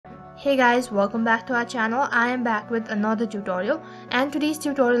Hey guys, welcome back to our channel. I am back with another tutorial, and today's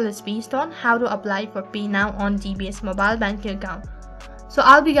tutorial is based on how to apply for PayNow on DBS mobile banking account. So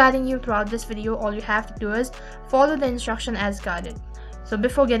I'll be guiding you throughout this video. All you have to do is follow the instruction as guided. So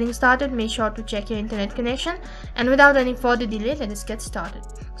before getting started, make sure to check your internet connection, and without any further delay, let us get started.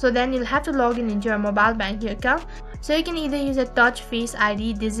 So then you'll have to log in into your mobile banking account. So you can either use a touch, Face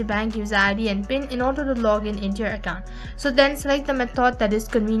ID, Digi Bank user ID and PIN in order to log in into your account. So then select the method that is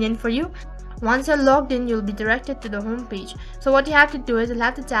convenient for you. Once you're logged in, you'll be directed to the home page. So what you have to do is you'll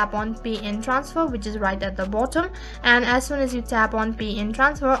have to tap on Pay and Transfer, which is right at the bottom. And as soon as you tap on Pay and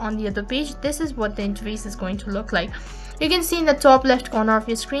Transfer on the other page, this is what the interface is going to look like. You can see in the top left corner of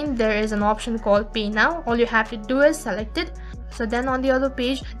your screen, there is an option called Pay Now. All you have to do is select it. So then on the other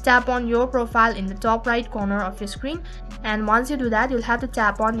page, tap on your profile in the top right corner of your screen. And once you do that, you'll have to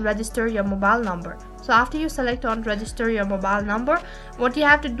tap on Register your mobile number. So after you select on Register your mobile number, what you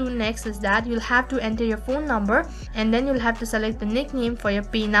have to do next is that you'll have to enter your phone number, and then you'll have to select the nickname for your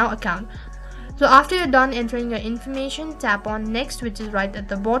PayNow account. So after you're done entering your information, tap on Next, which is right at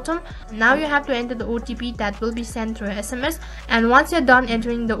the bottom. Now you have to enter the OTP that will be sent through SMS, and once you're done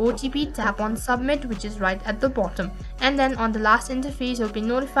entering the OTP, tap on Submit, which is right at the bottom. And then on the last interface, you'll be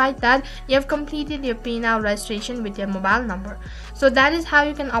notified that you have completed your PayNow registration with your mobile number. So that is how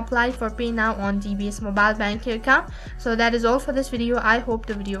you can apply for PayNow on DBS mobile banking account. So that is all for this video. I hope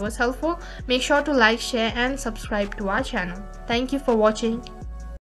the video was helpful. Make sure to like, share and subscribe to our channel. Thank you for watching.